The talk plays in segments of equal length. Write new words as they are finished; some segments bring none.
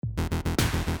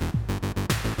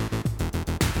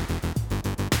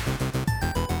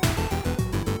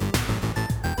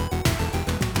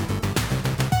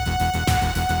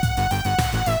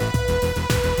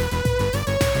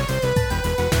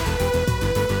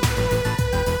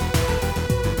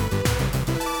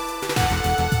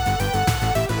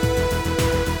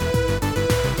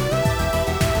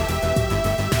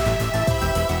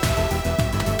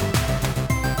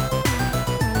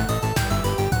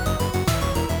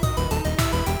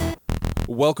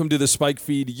Welcome to the Spike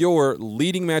Feed, your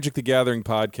leading Magic the Gathering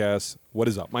podcast. What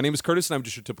is up? My name is Curtis, and I'm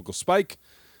just your typical Spike.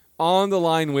 On the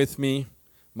line with me,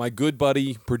 my good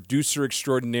buddy, producer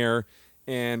extraordinaire,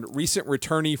 and recent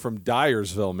returnee from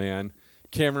Dyersville, man,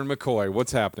 Cameron McCoy.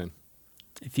 What's happening?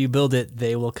 If you build it,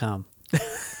 they will come.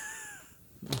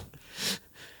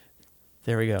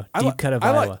 There we go. Deep cut of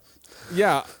Iowa.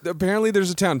 Yeah, apparently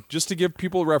there's a town. Just to give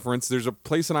people a reference, there's a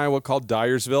place in Iowa called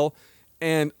Dyersville,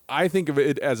 and I think of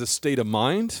it as a state of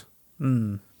mind.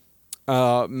 Maybe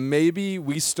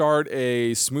we start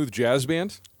a smooth jazz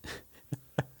band.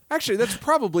 Actually, it would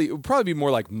probably be more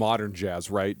like modern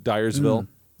jazz, right? Dyersville.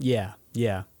 Yeah.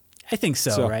 I think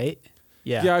so, right?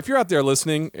 Yeah. Yeah, if you're out there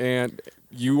listening and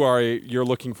you're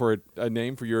looking for a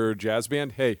name for your jazz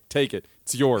band, hey, take it.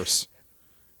 It's yours.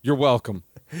 You're welcome.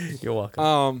 You're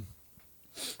welcome.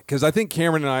 Because I think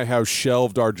Cameron and I have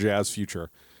shelved our jazz future.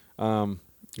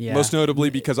 Most notably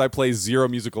because I play zero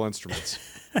musical instruments.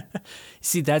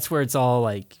 See, that's where it's all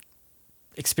like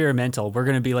experimental. We're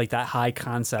going to be like that high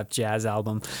concept jazz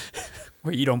album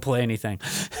where you don't play anything.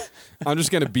 I'm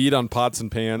just going to beat on pots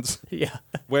and pans. Yeah.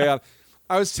 Way out.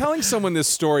 I was telling someone this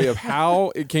story of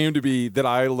how it came to be that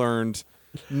I learned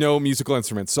no musical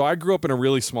instruments. So I grew up in a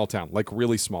really small town, like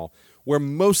really small, where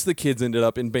most of the kids ended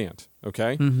up in band,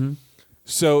 okay? Mm-hmm.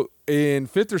 So in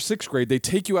 5th or 6th grade, they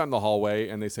take you out in the hallway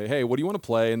and they say, hey, what do you want to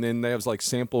play? And then they have like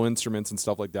sample instruments and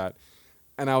stuff like that.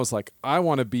 And I was like, I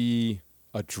want to be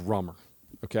a drummer,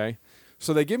 okay?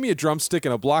 So they give me a drumstick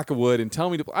and a block of wood and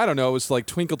tell me to, I don't know, it was like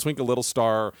Twinkle, Twinkle, Little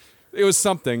Star. It was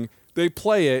something. They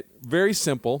play it, very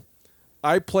simple.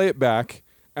 I play it back,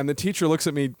 and the teacher looks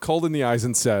at me cold in the eyes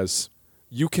and says,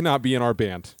 you cannot be in our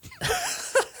band.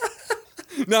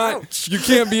 Not, you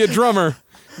can't be a drummer.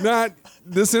 Not,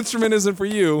 this instrument isn't for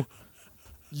you.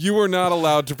 You are not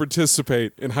allowed to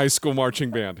participate in high school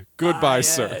marching band. Goodbye,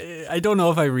 sir. I don't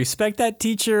know if I respect that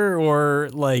teacher or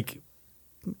like,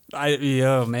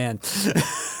 oh man.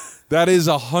 That is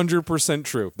 100%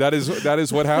 true. That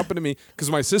is what happened to me because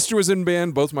my sister was in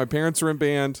band. Both my parents were in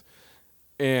band.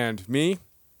 And me,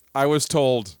 I was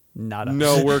told,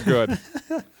 no, we're good.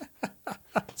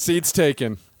 Seats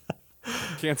taken.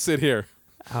 Can't sit here.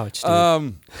 Ouch,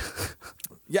 dude.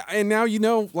 Yeah, and now you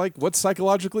know, like, what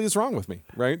psychologically is wrong with me,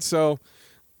 right? So,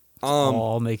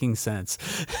 all making sense.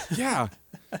 Yeah.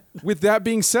 With that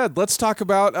being said, let's talk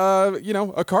about,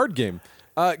 a card game.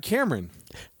 Cameron,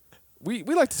 we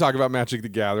like to talk about Magic the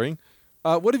Gathering.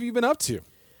 What have you been up to?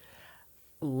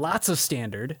 Lots of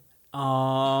Standard.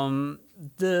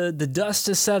 The dust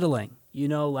is settling. You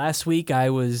know, last week it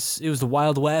was the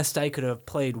Wild West. I could have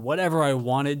played whatever I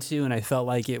wanted to, and I felt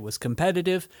like it was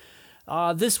competitive.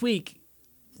 This week,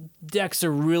 decks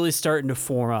are really starting to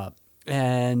form up,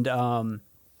 and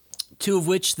two of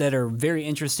which that are very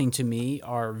interesting to me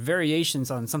are variations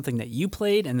on something that you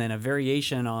played, and then a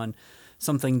variation on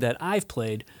something that I've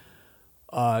played.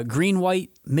 Green-white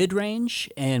mid-range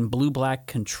and blue-black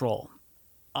control.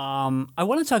 I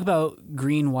want to talk about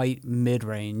green-white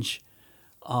mid-range.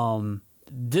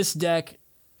 This deck,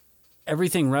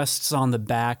 everything rests on the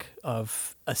back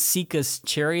of Asika's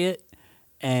Chariot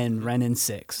and Renin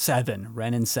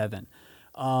 7.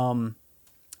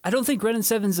 I don't think Renin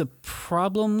 7's a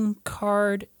problem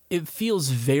card. It feels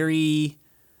very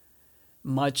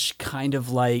much kind of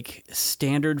like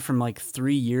Standard from like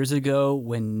 3 years ago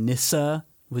when Nissa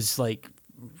was like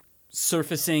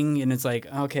surfacing, and it's like,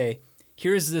 okay,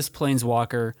 here's this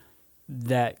Planeswalker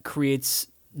that creates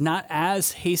not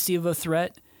as hasty of a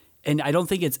threat, and I don't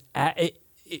think it's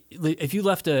if you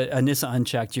left a Nissa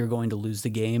unchecked, you're going to lose the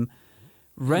game.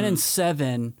 Renin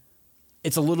 7,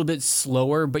 it's a little bit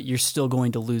slower, but you're still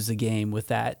going to lose the game with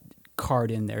that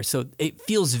card in there. So it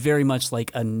feels very much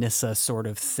like a Nissa sort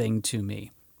of thing to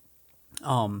me.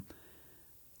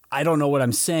 I don't know what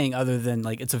I'm saying other than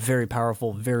like it's a very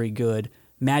powerful, very good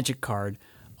Magic card.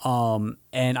 And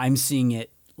I'm seeing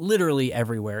it literally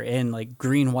everywhere in like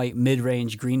green-white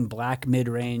mid-range, green-black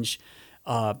mid-range,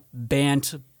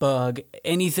 Bant, Bug,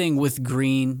 anything with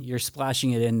green, you're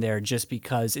splashing it in there just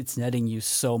because it's netting you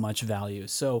so much value.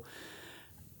 So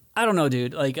I don't know,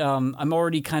 dude. Like, I'm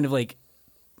already kind of like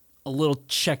a little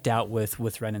checked out with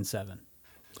Renin 7.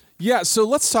 Yeah, so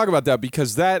let's talk about that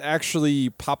because that actually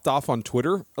popped off on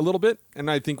Twitter a little bit, and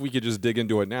I think we could just dig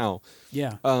into it now.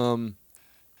 Yeah.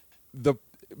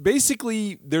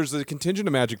 Basically, there's a contingent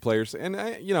of Magic players, and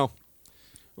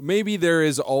maybe there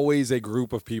is always a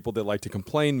group of people that like to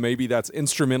complain. Maybe that's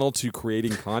instrumental to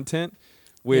creating content,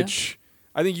 which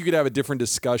I think you could have a different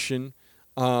discussion.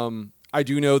 I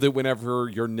do know that whenever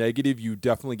you're negative, you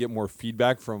definitely get more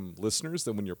feedback from listeners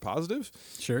than when you're positive.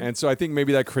 Sure. And so I think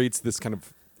maybe that creates this kind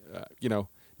of,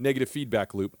 negative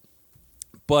feedback loop.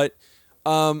 But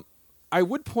I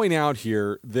would point out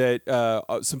here that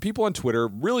some people on Twitter,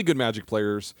 really good Magic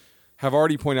players, have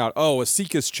already pointed out, oh,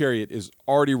 Asika's Chariot is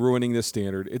already ruining this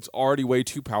standard. It's already way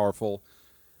too powerful.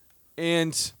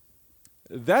 And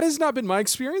that has not been my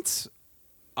experience.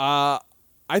 I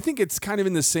think it's kind of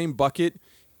in the same bucket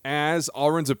as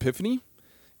Alrund's Epiphany,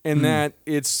 in that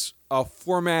it's a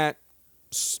format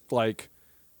like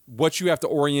what you have to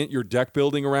orient your deck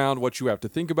building around, what you have to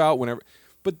think about whenever.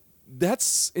 But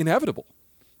that's inevitable.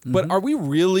 But are we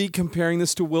really comparing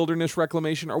this to Wilderness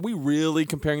Reclamation? Are we really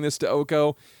comparing this to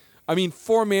Oko? I mean,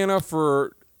 4 mana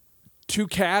for 2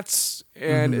 cats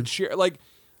and a chair. Like,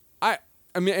 I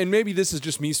mean, and maybe this is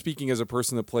just me speaking as a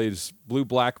person that plays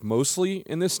blue-black mostly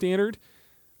in this standard.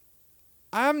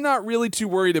 I'm not really too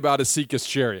worried about Asika's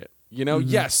Chariot. You know,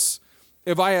 yes,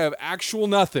 if I have actual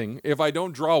nothing, if I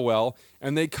don't draw well,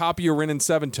 and they copy a Wrenn and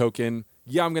 7 token,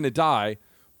 yeah, I'm going to die.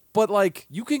 But, like,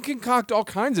 you can concoct all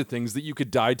kinds of things that you could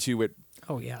die to at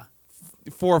 4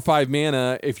 or 5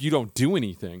 mana if you don't do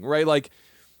anything, right? Like,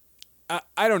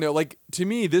 I don't know. Like, to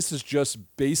me, this is just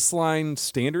baseline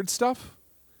standard stuff.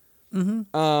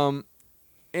 And,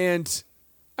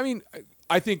 I mean,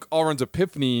 I think Alrund's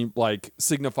Epiphany, like,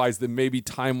 signifies that maybe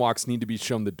Time Walks need to be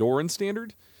shown the door in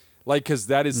standard. Like, because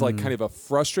that is, like, kind of a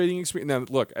frustrating experience. Now,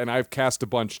 look, and I've cast a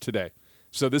bunch today.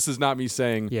 So this is not me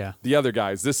saying the other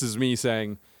guys. This is me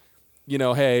saying, you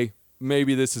know, hey,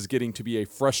 maybe this is getting to be a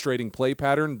frustrating play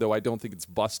pattern, though I don't think it's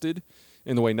busted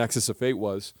in the way Nexus of Fate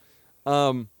was.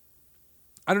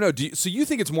 I don't know. So you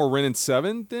think it's more Wrenn and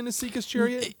 7 than Asika's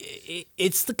Chariot?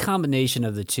 It's the combination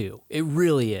of the two. It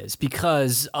really is,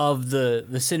 because of the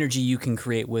synergy you can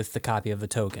create with the copy of the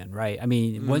token, right? I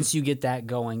mean, once you get that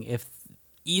going, if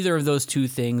either of those two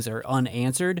things are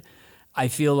unanswered, I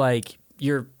feel like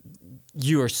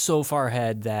you are so far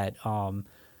ahead that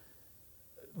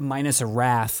minus a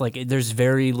Wrath, like there's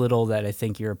very little that I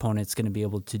think your opponent's going to be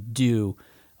able to do,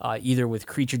 either with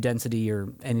creature density or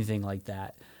anything like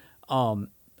that.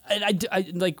 I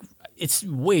like, it's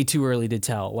way too early to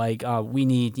tell. Like, we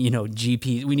need,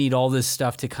 GP, we need all this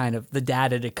stuff to kind of, the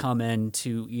data to come in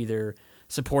to either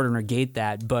support or negate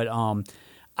that. But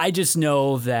I just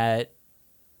know that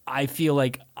I feel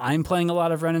like I'm playing a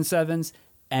lot of Wrenn and 7s,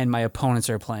 and my opponents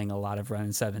are playing a lot of Wrenn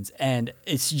and 7s. And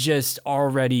it's just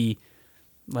already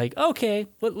like, okay,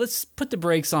 let's put the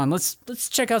brakes on. Let's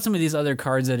check out some of these other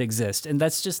cards that exist. And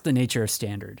that's just the nature of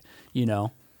standard,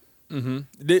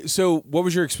 So what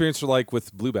was your experience like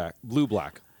with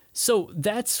blue-black? So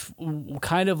that's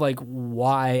kind of like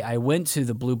why I went to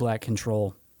the blue-black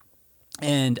control.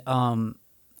 And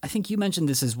I think you mentioned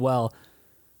this as well.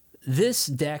 This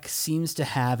deck seems to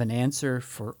have an answer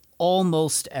for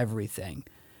almost everything.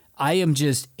 I am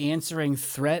just answering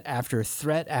threat after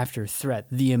threat after threat.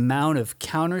 The amount of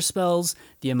counter spells,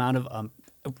 the amount of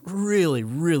really,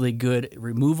 really good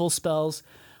removal spells.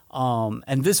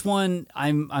 And this one,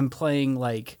 I'm playing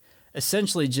like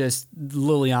essentially just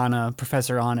Liliana,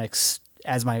 Professor Onyx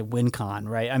as my win con,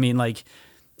 right? I mean, like,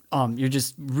 you're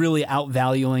just really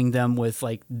outvaluing them with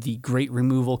like the great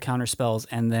removal counter spells,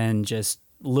 and then just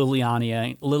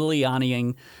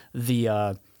Lilianaing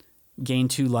the gain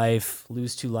 2 life,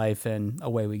 lose 2 life, and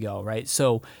away we go, right?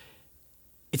 So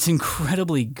it's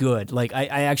incredibly good. Like, I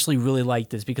actually really like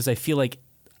this, because I feel like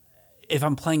if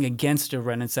I'm playing against a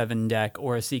Wrenn and 7 deck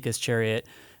or a Asika's Chariot,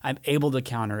 I'm able to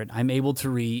counter it. I'm able to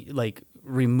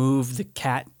remove the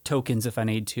cat tokens if I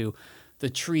need to. The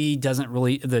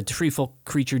treeful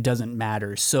creature doesn't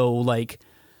matter. So, like,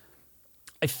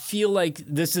 I feel like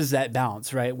this is that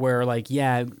balance, right? Where, like,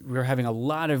 yeah, we're having a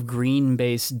lot of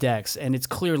green-based decks, and it's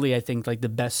clearly, I think, like the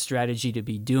best strategy to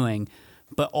be doing.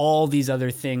 But all these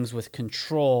other things with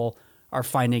control are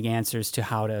finding answers to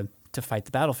how to fight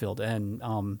the battlefield. And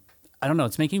I don't know,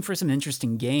 it's making for some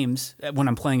interesting games when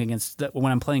I'm playing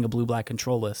a blue-black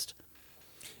control list.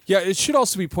 Yeah, it should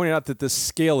also be pointed out that the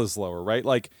scale is lower, right?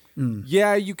 Like,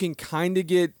 yeah, you can kind of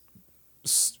get,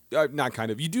 not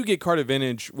kind of, you do get card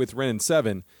advantage with Wrenn and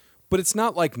 7, but it's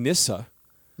not like Nissa,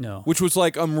 no, which was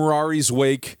like a Mirari's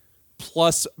Wake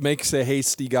plus makes a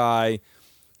hasty guy,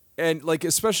 and like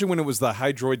especially when it was the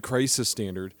Hydroid Crisis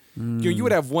standard, you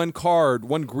would have one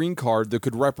green card that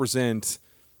could represent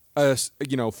a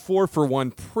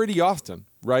 4-for-1 pretty often,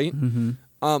 right?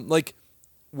 Like.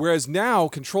 Whereas now,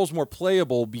 Control's more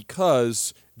playable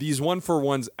because these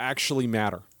 1-for-1s actually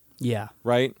matter. Yeah.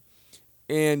 Right?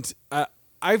 And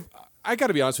I got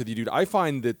to be honest with you, dude. I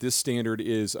find that this standard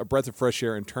is a breath of fresh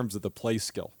air in terms of the play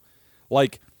skill.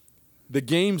 Like, the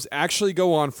games actually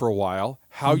go on for a while.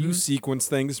 How you sequence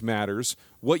things matters.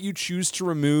 What you choose to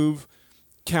remove,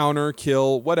 counter,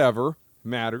 kill, whatever,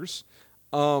 matters.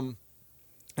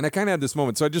 And I kind of had this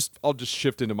moment, so I'll just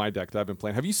shift into my deck that I've been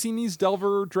playing. Have you seen these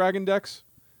Delver Dragon decks?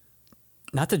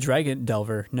 Not the Dragon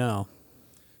Delver, no.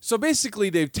 So basically,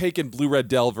 they've taken Blue-Red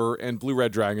Delver and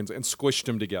Blue-Red Dragons and squished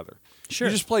them together. Sure.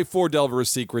 You just play 4 Delver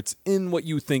Secrets in what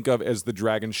you think of as the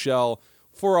Dragon Shell,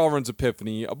 4 Alrund's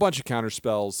Epiphany, a bunch of counter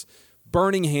spells.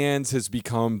 Burning Hands has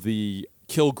become the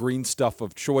kill green stuff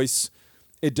of choice.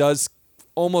 It does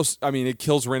it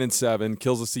kills Ren and 7,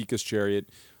 kills Asika's Chariot,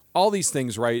 all these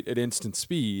things, right, at instant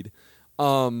speed.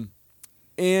 And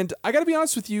I got to be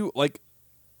honest with you, like,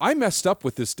 I messed up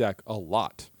with this deck a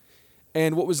lot.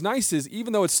 And what was nice is,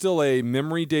 even though it's still a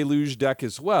Memory Deluge deck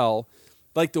as well,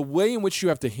 like the way in which you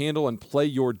have to handle and play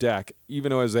your deck, even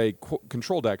though as a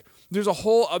control deck, there's a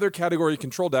whole other category of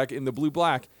control deck in the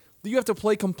blue-black that you have to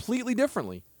play completely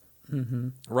differently,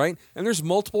 right? And there's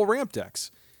multiple ramp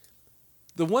decks.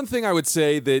 The one thing I would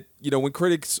say that, when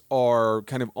critics are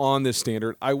kind of on this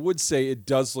standard, I would say it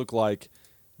does look like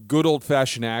good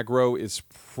old-fashioned aggro is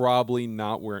probably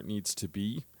not where it needs to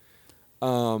be.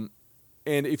 And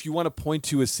if you want to point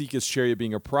to Asika's Chariot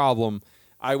being a problem,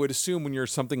 I would assume when you're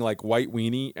something like White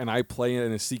Weenie and I play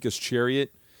an Asika's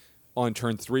Chariot on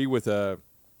turn 3 with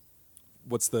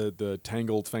what's the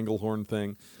Tangled Fanglehorn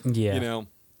thing? Yeah.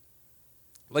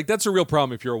 Like that's a real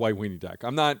problem if you're a White Weenie deck.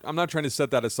 I'm not trying to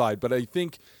set that aside, but I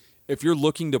think if you're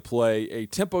looking to play a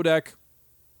tempo deck,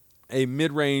 a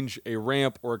mid-range, a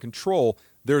ramp, or a control,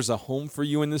 there's a home for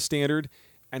you in the standard,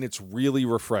 and it's really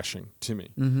refreshing to me.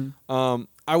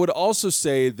 I would also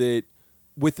say that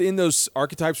within those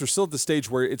archetypes, we're still at the stage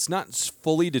where it's not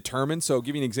fully determined. So I'll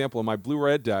give you an example. In my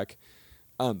blue-red deck,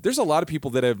 there's a lot of people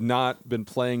that have not been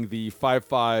playing the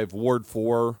 5/5 Ward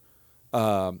 4.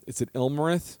 Is it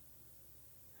Ilmarith?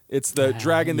 It's the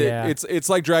dragon that it's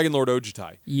like Dragon Lord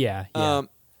Ojutai. Yeah.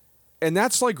 And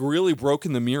that's like really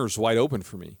broken the mirrors wide open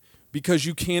for me because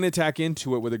you can attack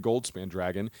into it with a Goldspan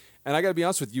Dragon. And I got to be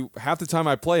honest with you, half the time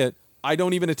I play it, I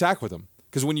don't even attack with him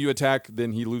because when you attack,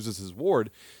 then he loses his ward.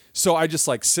 So I just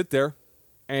like sit there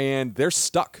and they're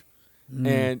stuck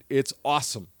and it's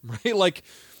awesome, right? Like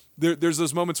there's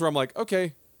those moments where I'm like,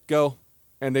 okay, go.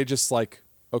 And they just like,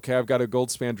 okay, I've got a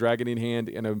Goldspan Dragon in hand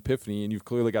and an Epiphany and you've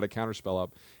clearly got a counterspell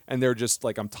up. And they're just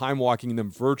like, I'm time walking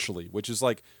them virtually, which is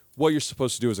like what you're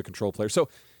supposed to do as a control player. So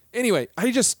anyway,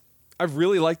 I've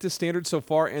really liked this standard so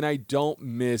far and I don't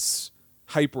miss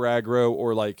hyper aggro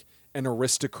or like an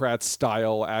aristocrat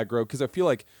style aggro because I feel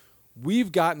like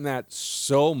we've gotten that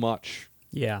so much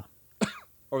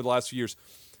over the last few years.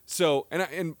 So,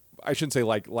 and I shouldn't say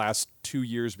like last 2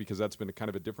 years because that's been kind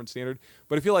of a different standard,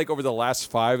 but I feel like over the last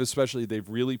 5 especially, they've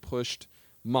really pushed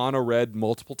mono red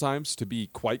multiple times to be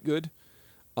quite good.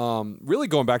 Really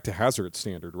going back to Hazard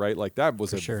standard, right? Like that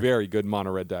was very good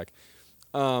mono red deck.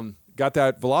 Got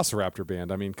that Velociraptor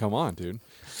band. I mean, come on, dude.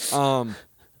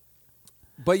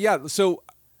 But yeah, so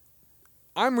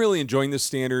I'm really enjoying this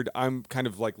standard. I'm kind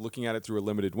of like looking at it through a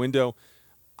limited window.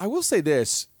 I will say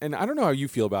this, and I don't know how you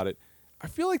feel about it. I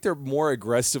feel like they're more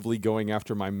aggressively going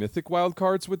after my mythic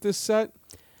wildcards with this set.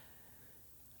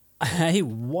 I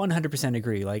 100%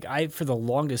 agree. Like I, for the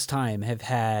longest time, have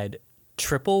had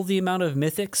triple the amount of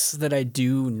mythics that I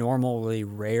do normally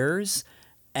rares.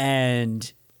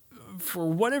 And for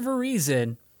whatever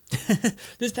reason,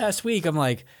 this past week, I'm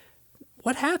like,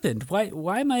 what happened?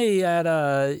 Why am I at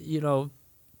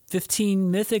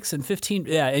 15 mythics and 15?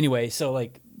 Yeah. Anyway, so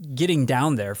like getting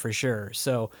down there for sure.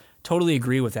 So totally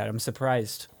agree with that. I'm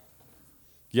surprised.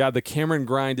 Yeah, the Cameron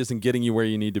grind isn't getting you where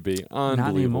you need to be.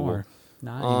 Unbelievable.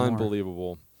 Not anymore.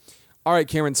 Unbelievable. All right,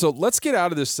 Cameron. So let's get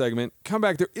out of this segment. Come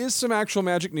back. There is some actual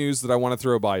Magic news that I want to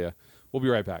throw by you. We'll be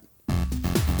right back.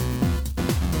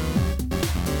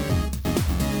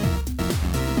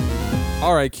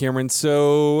 All right, Cameron.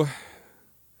 So,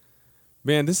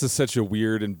 man, this is such a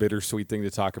weird and bittersweet thing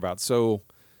to talk about. So,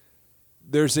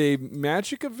 there's a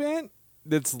Magic event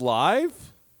that's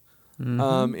live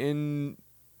in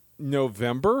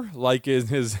November, like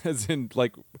as in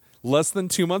like less than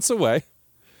 2 months away.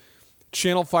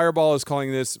 Channel Fireball is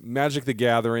calling this Magic the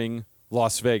Gathering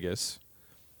Las Vegas.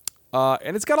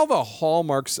 And it's got all the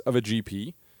hallmarks of a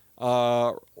GP.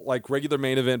 Like regular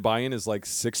main event buy-in is like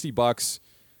 $60,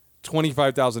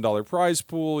 $25,000 prize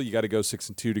pool. You got to go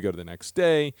 6-2 to go to the next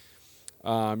day.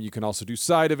 You can also do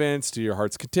side events to your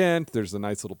heart's content. There's a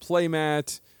nice little play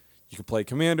mat. You can play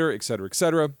Commander, et cetera, et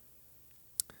cetera.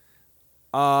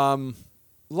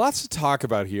 Lots to talk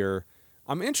about here.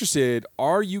 I'm interested.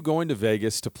 Are you going to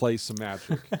Vegas to play some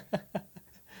Magic?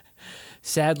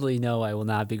 Sadly, no, I will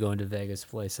not be going to Vegas to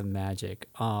play some Magic.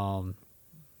 On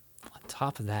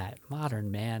top of that,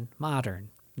 modern,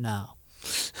 no.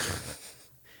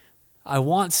 I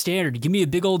want standard. Give me a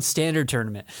big old standard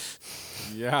tournament.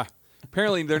 Yeah.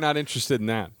 Apparently they're not interested in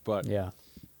that, but Yeah.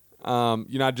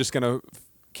 you're not just going to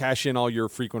cash in all your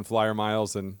frequent flyer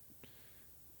miles and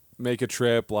make a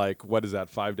trip like, what is that,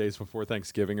 5 days before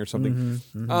Thanksgiving or something.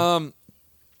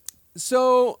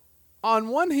 So on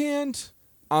one hand,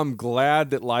 I'm glad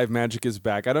that Live Magic is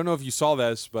back. I don't know if you saw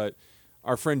this, but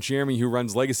our friend Jeremy, who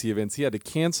runs Legacy events, he had to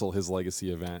cancel his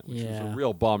Legacy event, which was a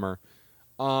real bummer.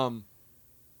 And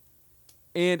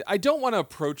I don't want to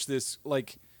approach this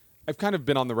like, I've kind of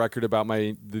been on the record about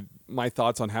my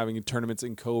thoughts on having tournaments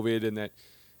in COVID, and that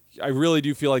I really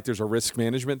do feel like there's a risk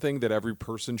management thing that every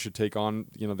person should take on,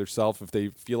 themselves if they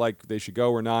feel like they should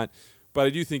go or not. But I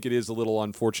do think it is a little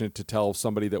unfortunate to tell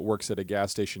somebody that works at a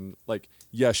gas station, like,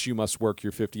 yes, you must work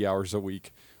your 50 hours a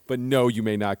week, but no, you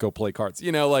may not go play cards.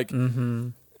 There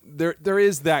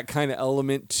is that kind of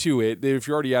element to it. If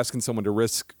you're already asking someone to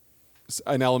risk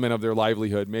an element of their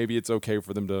livelihood, maybe it's okay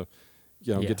for them to,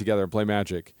 get together and play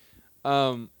Magic.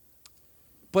 But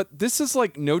this is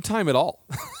like no time at all.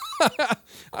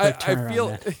 I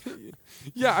feel,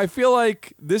 I feel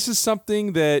like this is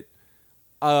something that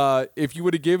if you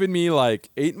would have given me like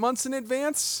 8 months in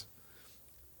advance,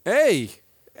 hey,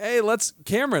 let's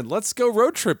go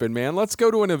road tripping, man. Let's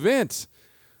go to an event.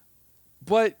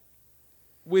 But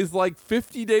with like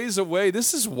 50 days away,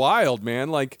 this is wild, man.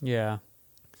 Like,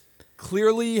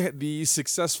 clearly the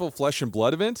successful Flesh and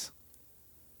Blood event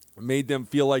made them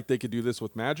feel like they could do this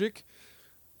with Magic.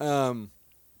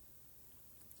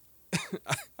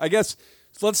 I guess,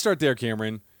 so let's start there,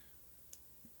 Cameron.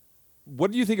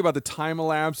 What do you think about the time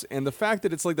elapse and the fact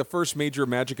that it's like the first major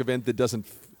Magic event that doesn't,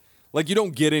 like, you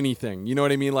don't get anything, you know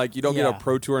what I mean? Like, you don't get a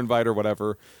Pro Tour invite or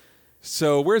whatever.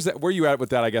 So where are you at with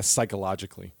that, I guess,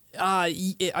 psychologically?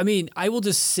 I mean, I will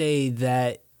just say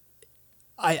that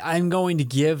I'm going to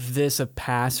give this a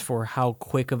pass for how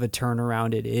quick of a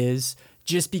turnaround it is,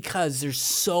 just because there's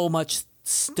so much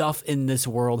stuff in this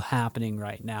world happening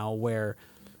right now where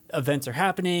events are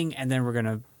happening and then we're going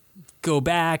to go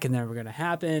back and then we're going to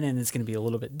happen and it's going to be a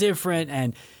little bit different.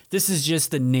 And this is just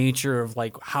the nature of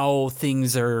like how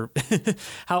things are,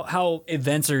 how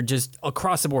events are just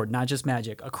across the board, not just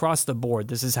Magic, across the board.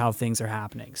 This is how things are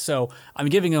happening. So I'm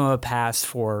giving them a pass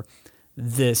for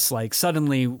this. Like,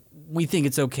 suddenly we think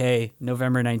it's okay.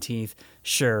 November 19th.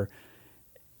 Sure.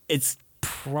 It's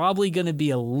probably going to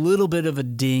be a little bit of a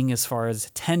ding as far as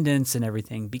attendance and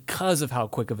everything because of how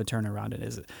quick of a turnaround it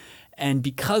is. And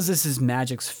because this is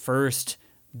Magic's first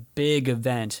big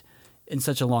event in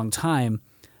such a long time,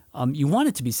 you want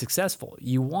it to be successful.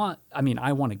 I want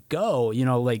to go,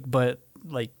 but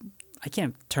I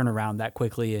can't turn around that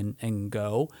quickly and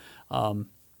go. And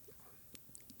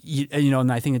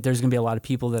I think that there's going to be a lot of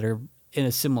people that are in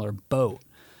a similar boat.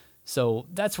 So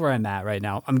that's where I'm at right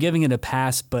now. I'm giving it a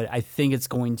pass, but I think it's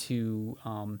going to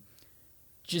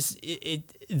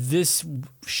this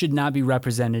should not be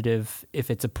representative if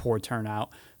it's a poor turnout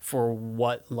for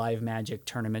what Live Magic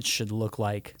tournaments should look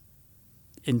like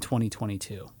in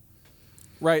 2022.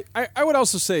 Right. I would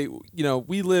also say,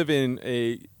 we live in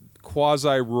a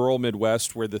quasi-rural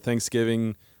Midwest where the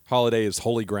Thanksgiving holiday is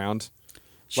holy ground.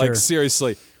 Sure. Like,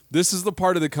 seriously, this is the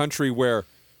part of the country where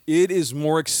it is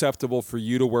more acceptable for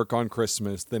you to work on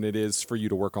Christmas than it is for you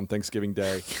to work on Thanksgiving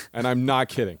Day. And I'm not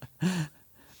kidding.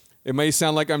 It may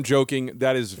sound like I'm joking.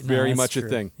 That is very much true. A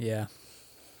thing. Yeah.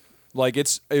 Like,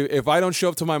 if I don't show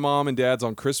up to my mom and dad's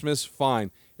on Christmas,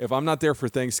 fine. If I'm not there for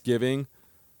Thanksgiving,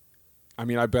 I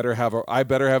mean, I better have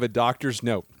a doctor's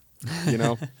note,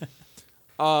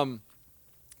 So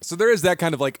there is that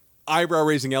kind of like eyebrow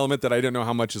raising element that I don't know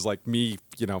how much is like me,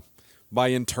 my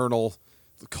internal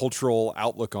cultural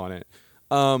outlook on it.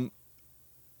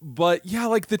 But yeah,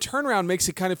 like the turnaround makes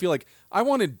it kind of feel like I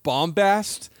wanted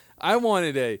bombast. I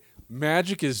wanted a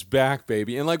Magic is back,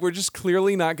 baby. And like, we're just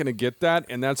clearly not going to get that.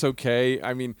 And that's okay.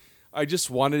 I mean, I just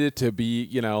wanted it to be,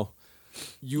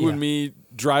 you and me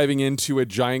driving into a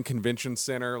giant convention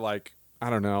center. Like, I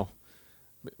don't know,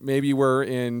 maybe we're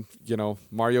in,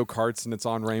 Mario Karts and it's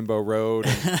on Rainbow Road.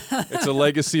 And it's a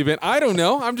legacy event. I don't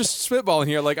know. I'm just spitballing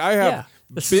here. Like, I have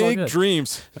big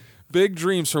dreams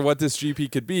for what this GP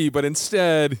could be. But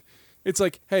instead, it's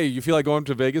like, hey, you feel like going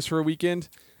to Vegas for a weekend?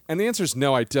 And the answer is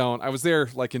no, I don't. I was there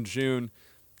like in June,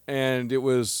 and it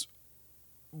was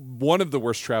one of the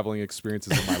worst traveling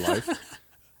experiences of my life.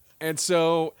 And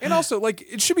also, like,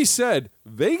 it should be said,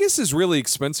 Vegas is really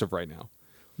expensive right now.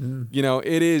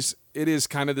 It is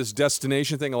kind of this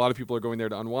destination thing. A lot of people are going there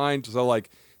to unwind. So like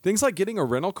things like getting a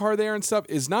rental car there and stuff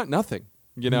is not nothing,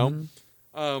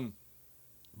 But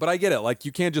I get it. Like,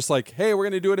 you can't just like, hey, we're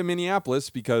going to do it in Minneapolis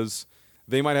because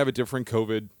they might have a different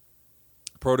COVID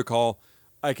protocol.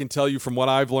 I can tell you from what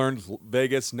I've learned,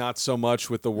 Vegas, not so much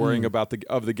with the worrying about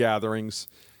the gatherings.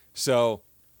 So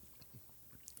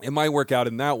it might work out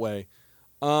in that way.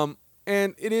 And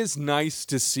it is nice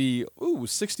to see,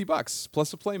 $60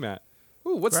 plus a playmat.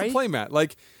 Ooh, what's the playmat?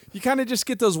 Like, you kind of just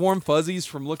get those warm fuzzies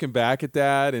from looking back at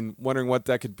that and wondering what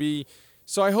that could be.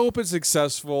 So I hope it's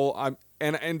successful.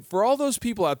 And for all those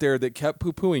people out there that kept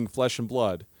poo-pooing Flesh and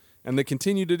Blood, and they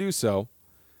continue to do so,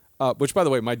 which, by the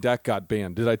way, my deck got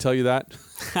banned. Did I tell you that?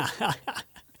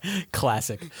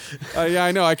 Classic. Yeah,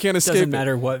 I know. I can't escape. Doesn't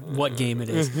matter what game it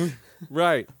is.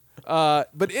 Right.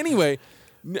 But anyway,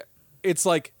 it's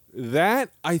like that,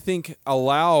 I think,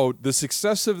 allowed the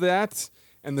success of that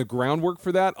and the groundwork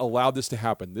for that allowed this to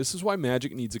happen. This is why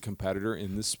Magic needs a competitor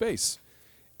in this space.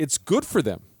 It's good for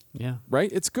them. Yeah. Right?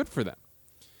 It's good for them.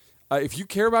 If you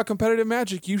care about competitive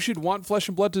Magic, you should want Flesh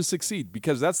and Blood to succeed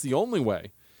because that's the only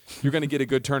way you're going to get a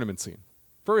good tournament scene.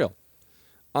 For real.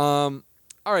 All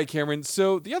right, Cameron.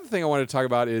 So the other thing I wanted to talk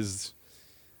about is,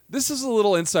 this is a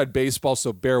little inside baseball,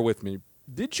 so bear with me.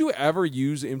 Did you ever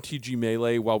use MTG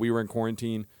Melee while we were in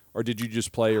quarantine, or did you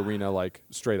just play Arena like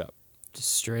straight up?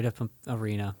 Just straight up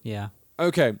Arena, yeah.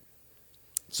 Okay.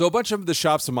 So a bunch of the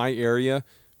shops in my area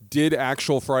did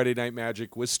actual Friday Night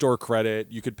Magic with store credit.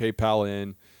 You could PayPal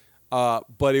in.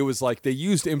 But it was like they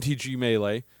used MTG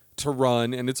Melee to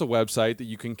run, and it's a website that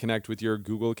you can connect with your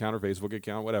Google account or Facebook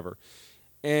account, whatever.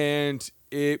 And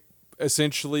it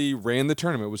essentially ran the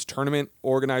tournament. It was tournament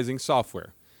organizing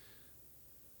software.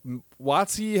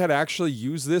 WotC had actually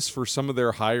used this for some of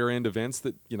their higher end events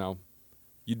that,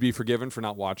 you'd be forgiven for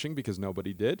not watching because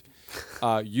nobody did.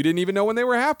 You didn't even know when they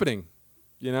were happening,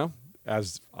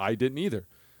 as I didn't either.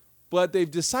 But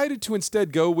they've decided to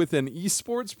instead go with an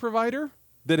esports provider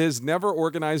that has never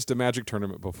organized a Magic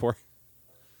tournament before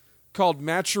called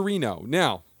Matcherino.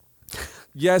 Now,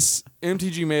 yes,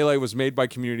 MTG Melee was made by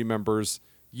community members.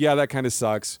 Yeah, that kind of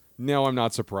sucks. No, I'm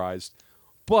not surprised.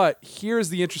 But here's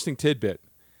the interesting tidbit.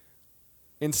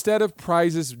 Instead of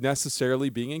prizes necessarily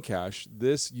being in cash,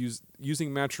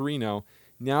 using Matcherino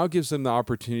now gives them the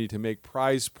opportunity to make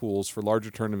prize pools for larger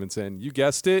tournaments, and you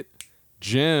guessed it,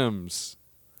 gems.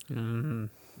 Mm-hmm.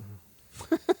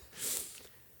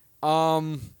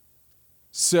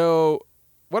 So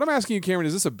what I'm asking you, Cameron,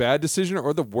 is this a bad decision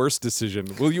or the worst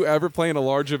decision? Will you ever play in a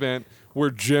large event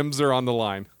where gems are on the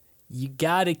line? You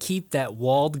got to keep that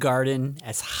walled garden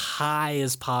as high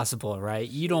as possible, right?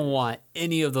 You don't want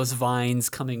any of those vines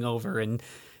coming over and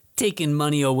taking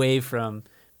money away from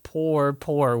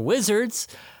poor wizards.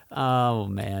 Oh,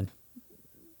 man.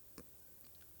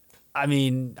 I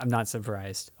mean, I'm not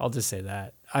surprised. I'll just say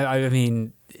that. I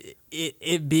mean,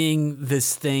 it being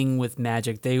this thing with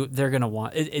Magic, they're going to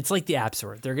want... It's like the App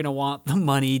Store. They're going to want the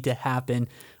money to happen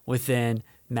within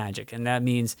Magic, and that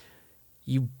means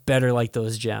you better like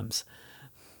those gems.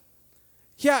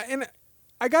 Yeah, and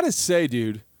I got to say,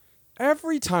 dude,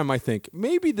 every time I think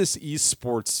maybe this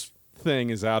esports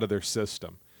thing is out of their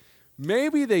system,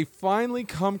 maybe they finally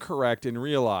come correct and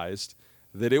realized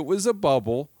that it was a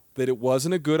bubble, that it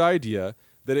wasn't a good idea,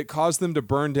 that it caused them to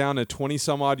burn down a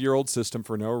 20-some-odd-year-old system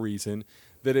for no reason,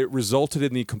 that it resulted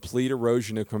in the complete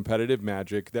erosion of competitive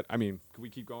Magic. Can we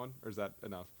keep going, or is that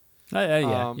enough?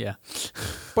 Yeah.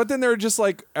 But then they're just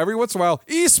like, every once in a while,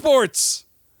 esports!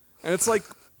 And it's like,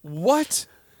 what?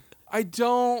 A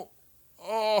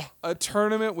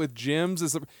tournament with gyms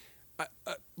is...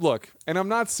 look, and I'm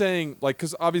not saying,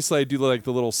 because obviously I do like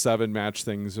the little 7-match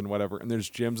things and whatever, and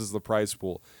there's gyms as the prize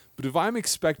pool. But if I'm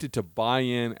expected to buy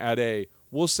in at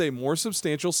we'll say more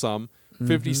substantial sum,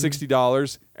 $50,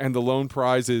 $60, and the lone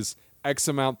prize is X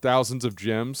amount thousands of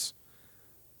gems...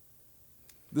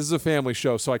 This is a family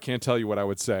show, so I can't tell you what I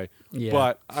would say. Yeah.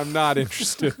 But I'm not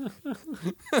interested.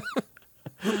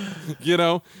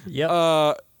 Yep.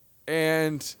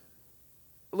 And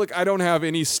look, I don't have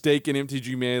any stake in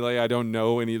MTG Melee. I don't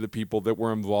know any of the people that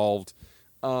were involved.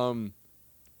 But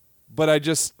I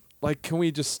just, can we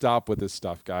just stop with this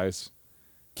stuff, guys?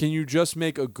 Can you just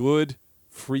make a good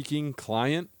freaking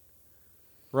client?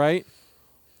 Right?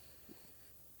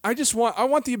 I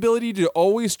want the ability to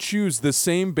always choose the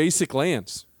same basic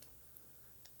lands,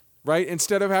 right?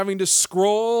 Instead of having to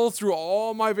scroll through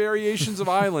all my variations of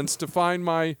islands to find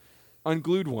my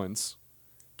unglued ones.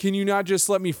 Can you not just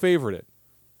let me favorite it?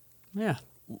 Yeah.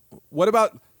 What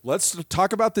about, let's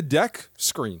talk about the deck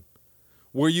screen,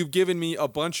 where you've given me a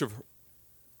bunch of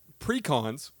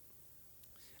precons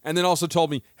and then also told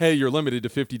me, hey, you're limited to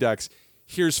 50 decks.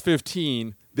 Here's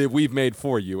 15 that we've made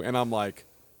for you. And I'm like,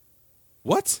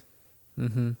 what?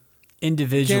 Mm-hmm.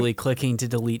 Individually clicking to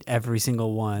delete every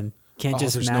single one. Can't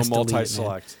just there's mass no delete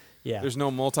multi-select. Yeah. There's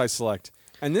no multi-select.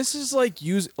 And this is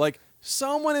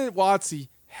someone at WotC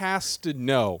has to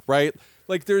know, right?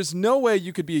 Like, there's no way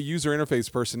you could be a user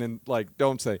interface person and, like,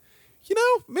 don't say,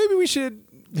 maybe we should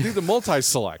do the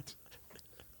multi-select.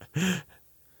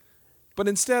 But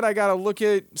instead, I got to look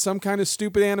at some kind of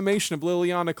stupid animation of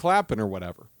Liliana clapping or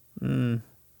whatever.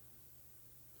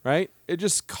 Right? It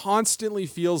just constantly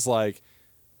feels like,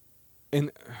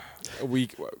 and we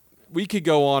could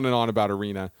go on and on about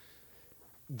Arena.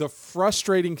 The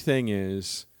frustrating thing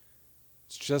is,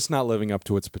 it's just not living up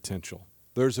to its potential.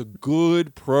 There's a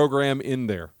good program in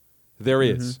there. There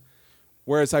is.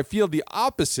 Whereas I feel the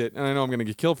opposite, and I know I'm going to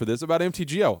get killed for this, about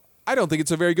MTGO. I don't think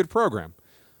it's a very good program.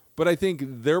 But I think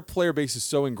their player base is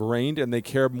so ingrained and they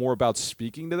care more about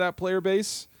speaking to that player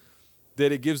base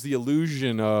that it gives the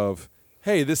illusion of,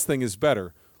 hey, this thing is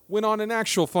better. When on an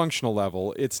actual functional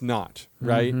level, it's not,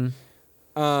 right?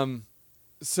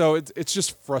 So it's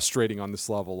just frustrating on this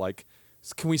level. Like,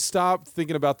 can we stop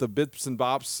thinking about the bits and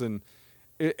bops? And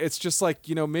it's just like,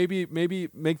 maybe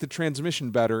make the transmission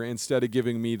better instead of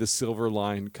giving me the silver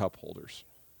line cup holders.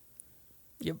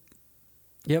 Yep.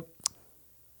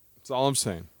 That's all I'm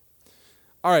saying.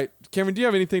 All right, Cameron, do you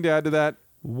have anything to add to that?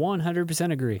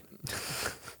 100% agree.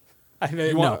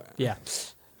 Yeah.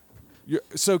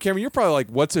 So, Cameron, you're probably like,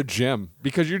 what's a gem?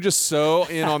 Because you're just so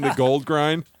in on the gold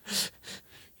grind.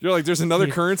 You're like, there's another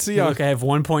currency. Look, I have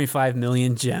 1.5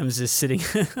 million gems just sitting.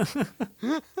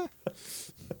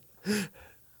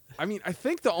 I mean, I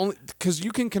think because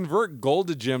you can convert gold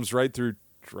to gems right through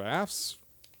drafts.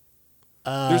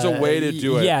 There's a way to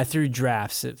do it. Yeah, through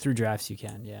drafts. Through drafts you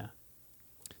can, yeah.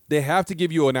 They have to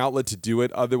give you an outlet to do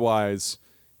it. Otherwise,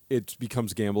 it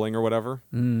becomes gambling or whatever.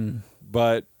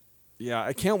 But, yeah,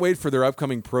 I can't wait for their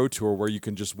upcoming Pro Tour where you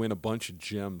can just win a bunch of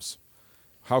gems.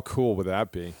 How cool would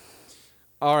that be?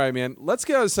 All right, man. Let's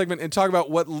get out of the segment and talk about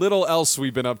what little else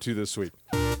we've been up to this week.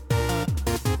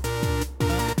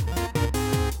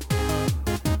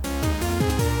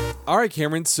 All right,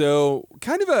 Cameron. So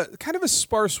kind of a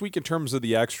sparse week in terms of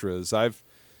the extras. I've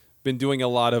been doing a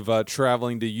lot of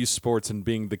traveling to youth sports and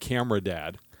being the camera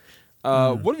dad.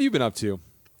 What have you been up to?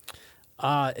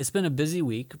 It's been a busy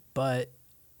week, but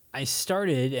I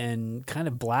started and kind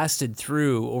of blasted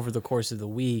through over the course of the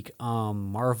week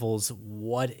Marvel's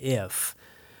What If.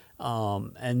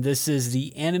 And this is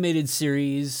the animated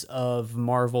series of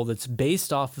Marvel that's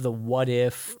based off of the What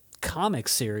If comic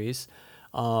series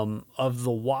of the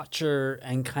Watcher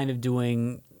and kind of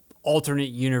doing alternate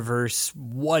universe.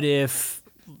 What if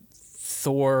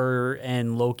Thor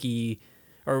and Loki,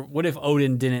 or what if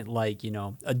Odin didn't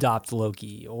adopt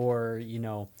Loki, or,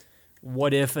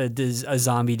 what if a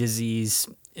zombie disease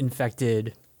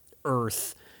infected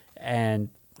Earth and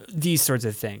these sorts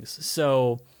of things.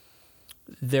 So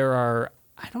there are,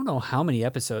 I don't know how many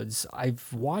episodes.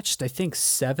 I've watched, I think,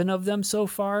 7 of them so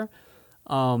far.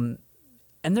 And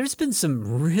there's been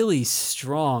some really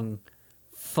strong,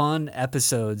 fun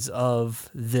episodes of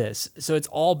this. So it's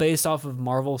all based off of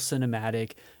Marvel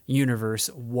Cinematic Universe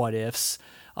what ifs.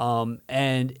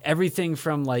 And everything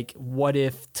from what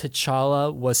if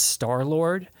T'Challa was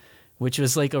Star-Lord, which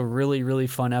was a really, really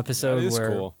fun episode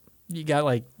where cool. You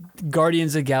got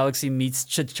Guardians of the Galaxy meets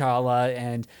T'Challa,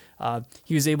 and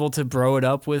he was able to bro it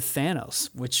up with Thanos,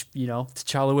 which,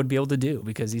 T'Challa would be able to do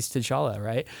because he's T'Challa,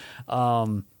 right?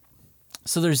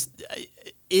 So there's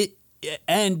it.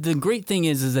 And the great thing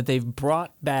is that they've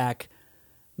brought back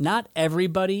not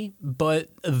everybody, but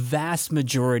a vast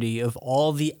majority of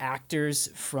all the actors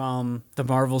from the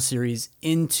Marvel series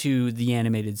into the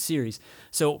animated series.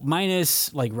 So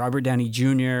minus Robert Downey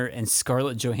Jr. and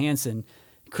Scarlett Johansson,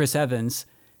 Chris Evans,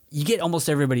 you get almost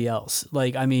everybody else.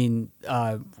 We got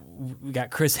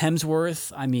Chris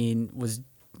Hemsworth, was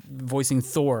voicing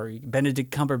Thor,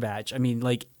 Benedict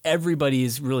Cumberbatch. Everybody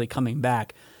is really coming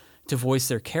back to voice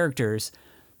their characters.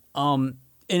 And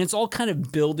it's all kind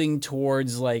of building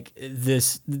towards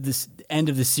this end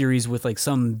of the series with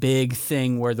some big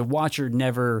thing where the Watcher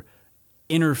never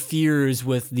interferes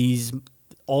with these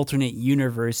alternate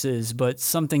universes, but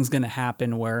something's going to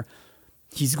happen where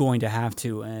he's going to have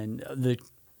to. And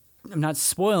I'm not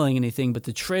spoiling anything, but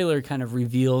the trailer kind of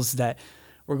reveals that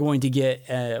we're going to get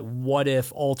a what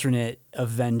if alternate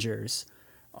Avengers,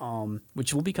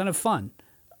 which will be kind of fun.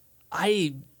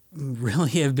 I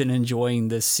really have been enjoying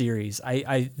this series.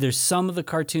 There's some of the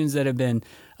cartoons that have been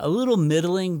a little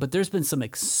middling, but there's been some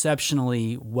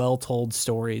exceptionally well-told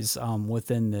stories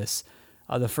within this.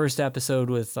 The first episode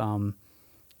with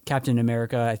Captain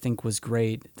America, I think, was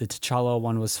great. The T'Challa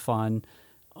one was fun.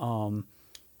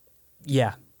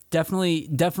 Yeah,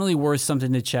 definitely worth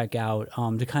something to check out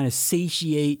to kind of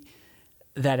satiate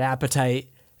that appetite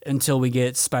until we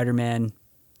get Spider-Man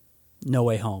No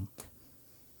Way Home.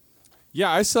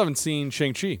 Yeah, I still haven't seen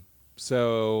Shang-Chi.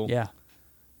 So Yeah.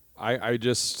 I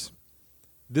just,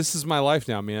 this is my life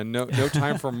now, man. No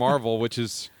time for Marvel, which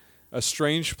is a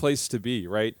strange place to be,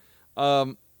 right?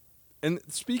 And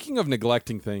speaking of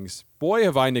neglecting things, boy,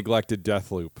 have I neglected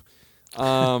Deathloop.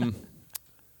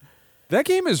 That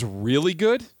game is really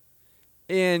good.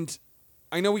 And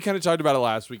I know we kind of talked about it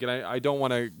last week, and I don't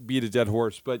want to beat a dead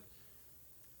horse, but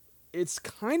it's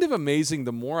kind of amazing.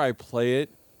 The more I play it,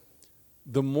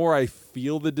 the more I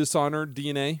feel the Dishonored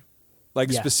DNA,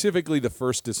 like specifically the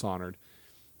first Dishonored.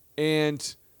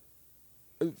 And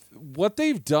what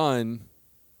they've done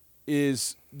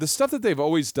is the stuff that they've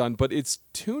always done, but it's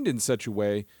tuned in such a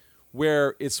way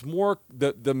where it's more,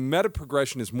 the meta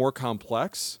progression is more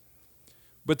complex,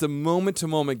 but the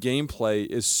moment-to-moment gameplay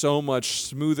is so much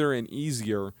smoother and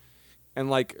easier and,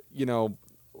 like, you know,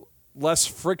 less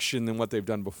friction than what they've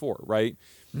done before, right?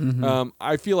 Mm-hmm.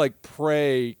 I feel like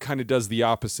Prey kind of does the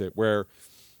opposite, where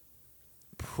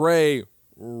Prey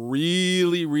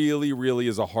really, really, really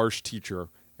is a harsh teacher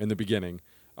in the beginning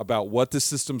about what the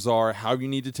systems are, how you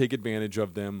need to take advantage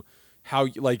of them, how,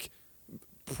 like,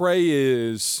 Prey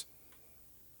is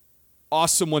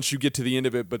awesome once you get to the end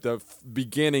of it, but the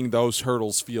beginning, those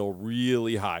hurdles feel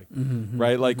really high,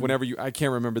 right? Like whenever I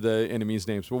can't remember the enemies'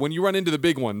 names, but when you run into the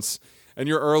big ones and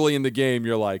you're early in the game,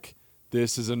 you're like,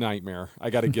 this is a nightmare. I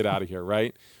got to get out of here,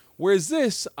 right? Whereas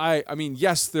this, I mean,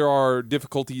 yes, there are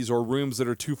difficulties or rooms that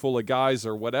are too full of guys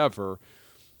or whatever,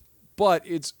 but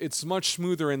it's much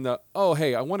smoother in the, oh,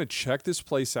 hey, I want to check this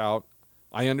place out.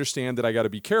 I understand that I got to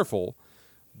be careful,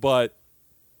 but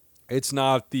it's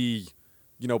not the,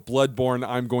 you know, Bloodborne,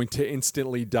 I'm going to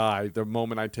instantly die the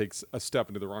moment I take a step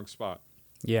into the wrong spot.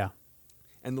 Yeah.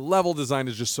 And the level design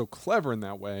is just so clever in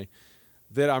that way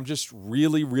that I'm just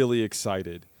really, really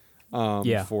excited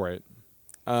for it.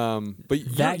 But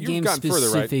that you've game gotten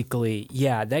specifically, further, right?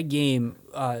 Yeah, that game,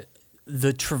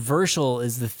 the traversal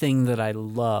is the thing that I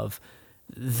love.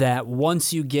 That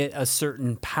once you get a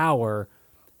certain power,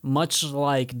 much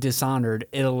like Dishonored,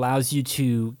 it allows you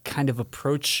to kind of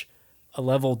approach a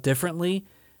level differently.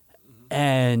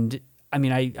 And I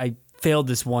mean, I failed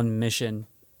this one mission,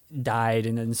 died,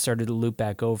 and then started to loop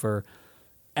back over,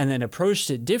 and then approached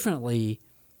it differently.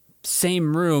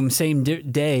 Same room, same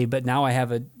day, but now I have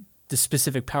the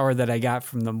specific power that I got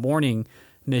from the morning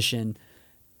mission,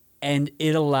 and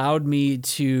it allowed me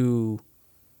to,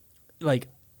 like,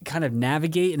 kind of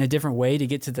navigate in a different way to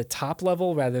get to the top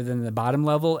level rather than the bottom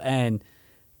level, and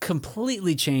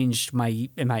completely changed my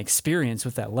experience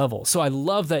with that level. So I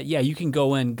love that. Yeah, you can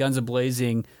go in guns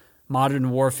a-blazing,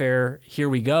 modern warfare, here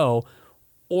we go,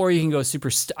 or you can go super.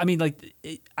 I mean, like,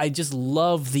 I just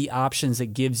love the options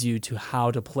it gives you to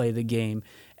how to play the game,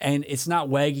 and it's not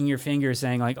wagging your finger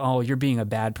saying like, "Oh, you're being a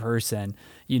bad person,"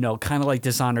 you know, kind of like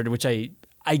Dishonored, which I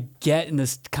get in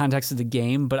this context of the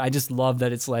game, but I just love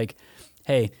that it's like,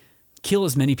 hey, kill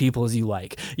as many people as you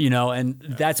like, you know, and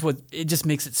that's what, it just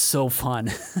makes it so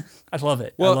fun. I love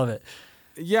it. Well, I love it.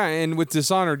 Yeah, and with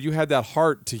Dishonored, you had that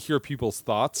heart to hear people's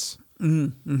thoughts.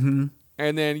 Mm-hmm.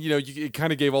 And then, you know, it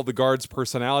kind of gave all the guards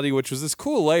personality, which was this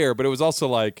cool layer, but it was also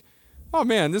like, oh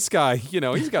man, this guy, you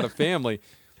know, he's got a family.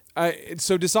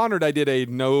 So Dishonored, I did a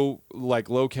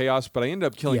low chaos, but I ended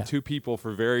up killing 2 people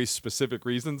for very specific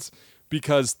reasons,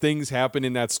 because things happened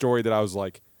in that story that I was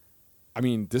like, I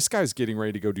mean, this guy's getting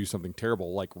ready to go do something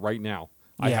terrible, like right now.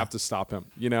 I have to stop him,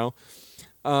 you know?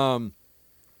 And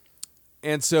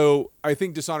so I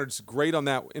think Dishonored's great on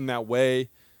that, in that way.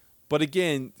 But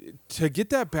again, to get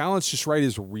that balance just right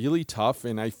is really tough.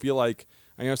 And I feel like,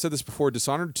 I know I've said this before,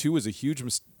 Dishonored 2 was a huge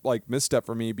misstep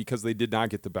for me because they did not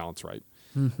get the balance right.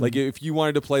 Mm-hmm. Like, if you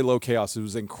wanted to play low chaos, it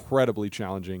was incredibly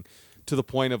challenging to the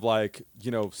point of, like,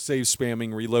 you know, save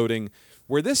spamming, reloading,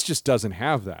 where this just doesn't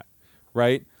have that,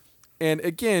 right? And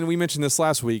again, we mentioned this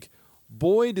last week,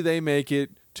 boy, do they make it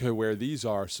to where these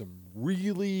are some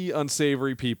really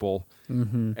unsavory people.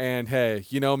 Mm-hmm. And hey,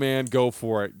 you know, man, go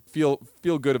for it. Feel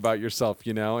good about yourself,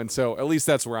 you know? And so at least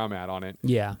that's where I'm at on it.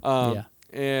 Yeah.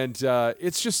 And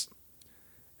it's just,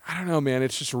 I don't know, man,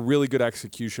 it's just a really good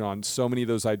execution on so many of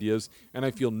those ideas. And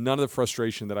I feel none of the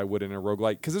frustration that I would in a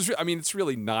roguelike. Because it's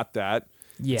really not that.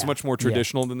 Yeah. It's much more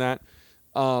traditional than that.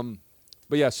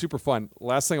 But yeah, super fun.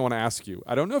 Last thing I want to ask you.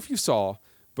 I don't know if you saw,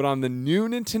 but on the new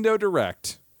Nintendo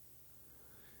Direct,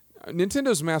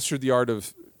 Nintendo's mastered the art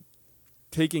of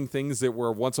taking things that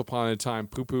were once upon a time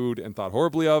poo-pooed and thought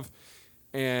horribly of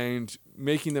and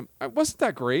making them... wasn't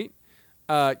that great?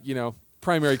 You know,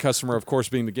 primary customer, of course,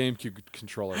 being the GameCube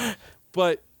controller.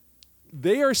 But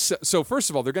they are... So first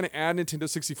of all, they're going to add Nintendo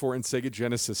 64 and Sega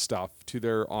Genesis stuff to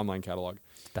their online catalog.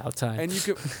 About time.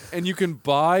 And you can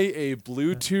buy a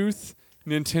Bluetooth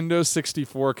Nintendo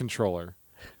 64 controller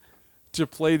to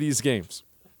play these games.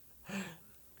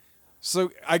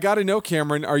 So I got to know,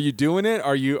 Cameron, are you doing it?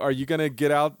 Are you going to get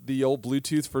out the old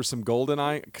Bluetooth for some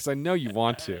GoldenEye? Because I know you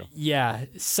want to. Yeah,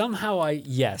 somehow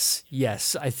yes.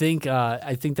 I think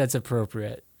that's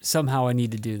appropriate. Somehow I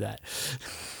need to do that.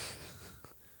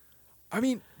 I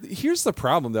mean, here's the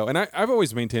problem, though, and I've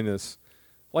always maintained this.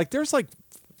 Like, there's like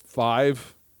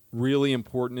 5 really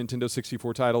important Nintendo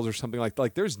 64 titles or something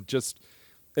like there's just,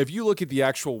 if you look at the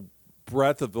actual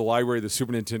breadth of the library of the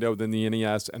Super Nintendo, then the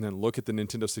NES, and then look at the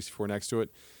Nintendo 64 next to it,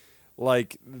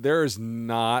 like, there's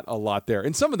not a lot there.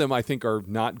 And some of them I think are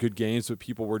not good games, but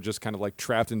people were just kind of like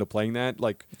trapped into playing that.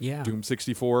 Like Doom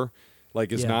 64,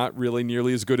 like, is not really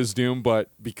nearly as good as Doom, but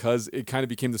because it kind of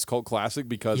became this cult classic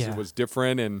because it was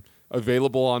different and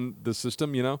available on the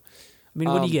system, you know? I mean,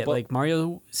 what do you get? Like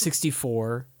Mario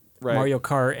 64, right. Mario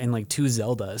Kart, and like 2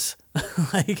 Zeldas.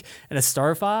 Like, and a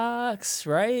Star Fox,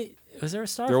 right? Was there a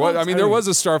Star Fox? There was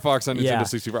a Star Fox on Nintendo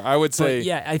 64. I would say.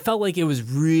 But I felt like it was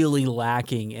really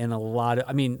lacking in a lot of.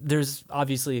 I mean, there's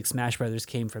obviously Smash Brothers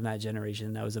came from that generation,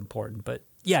 and that was important. But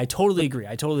yeah, I totally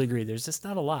agree. There's just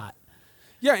not a lot.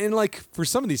 Yeah, and like for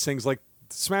some of these things, like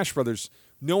Smash Brothers,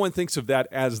 no one thinks of that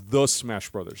as the Smash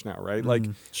Brothers now, right? Like,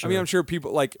 sure. I mean, I'm sure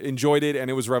people like enjoyed it, and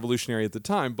it was revolutionary at the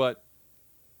time. But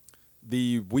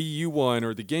the Wii U one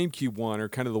or the GameCube one are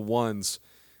kind of the ones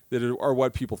that are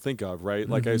what people think of, right?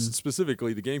 Like,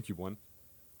 specifically the GameCube one,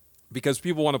 because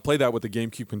people want to play that with the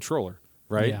GameCube controller,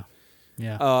 right?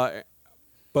 Yeah.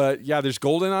 But yeah, there's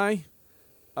GoldenEye,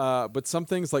 but some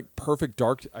things like Perfect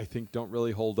Dark, I think, don't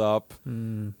really hold up.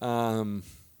 Yeah,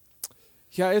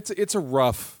 it's a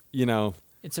rough, you know.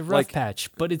 It's a rough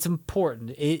patch, but it's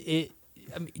important. I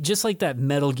mean, just like that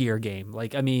Metal Gear game.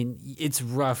 Like, I mean, it's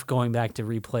rough going back to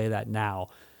replay that now.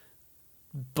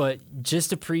 But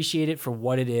just appreciate it for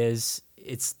what it is.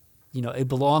 It's, you know, it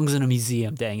belongs in a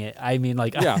museum, dang it. I mean,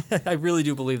 like, I really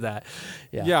do believe that.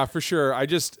 Yeah, for sure. I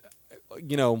just,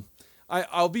 you know,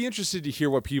 I'll be interested to hear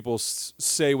what people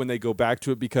say when they go back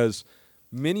to it, because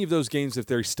many of those games, if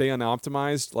they stay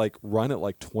unoptimized, like, run at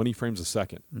like 20 frames a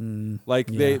second.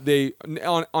 They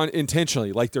on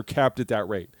intentionally, like, they're capped at that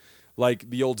rate. Like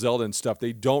the old Zelda and stuff,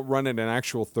 they don't run at an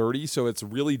actual 30, so it's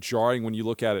really jarring when you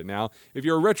look at it now. If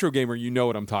you're a retro gamer, you know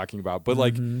what I'm talking about. But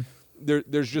like,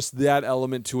 there's just that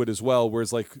element to it as well.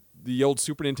 Whereas like the old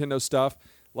Super Nintendo stuff,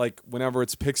 like whenever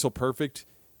it's pixel perfect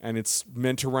and it's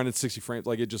meant to run at 60 frames,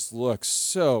 like, it just looks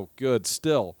so good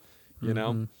still, you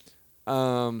know?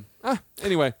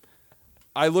 Anyway,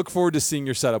 I look forward to seeing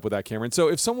your setup with that, Cameron. So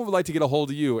if someone would like to get a hold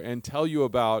of you and tell you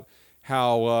about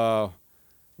how,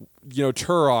 you know,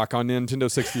 Turok on Nintendo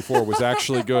 64 was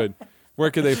actually good, where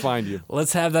could they find you?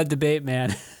 Let's have that debate,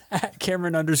 man. At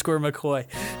Cameron_McCoy.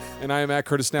 And I am at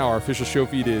Curtis Now. Our official show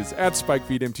feed is at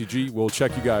SpikeFeedMTG. We'll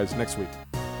check you guys next week.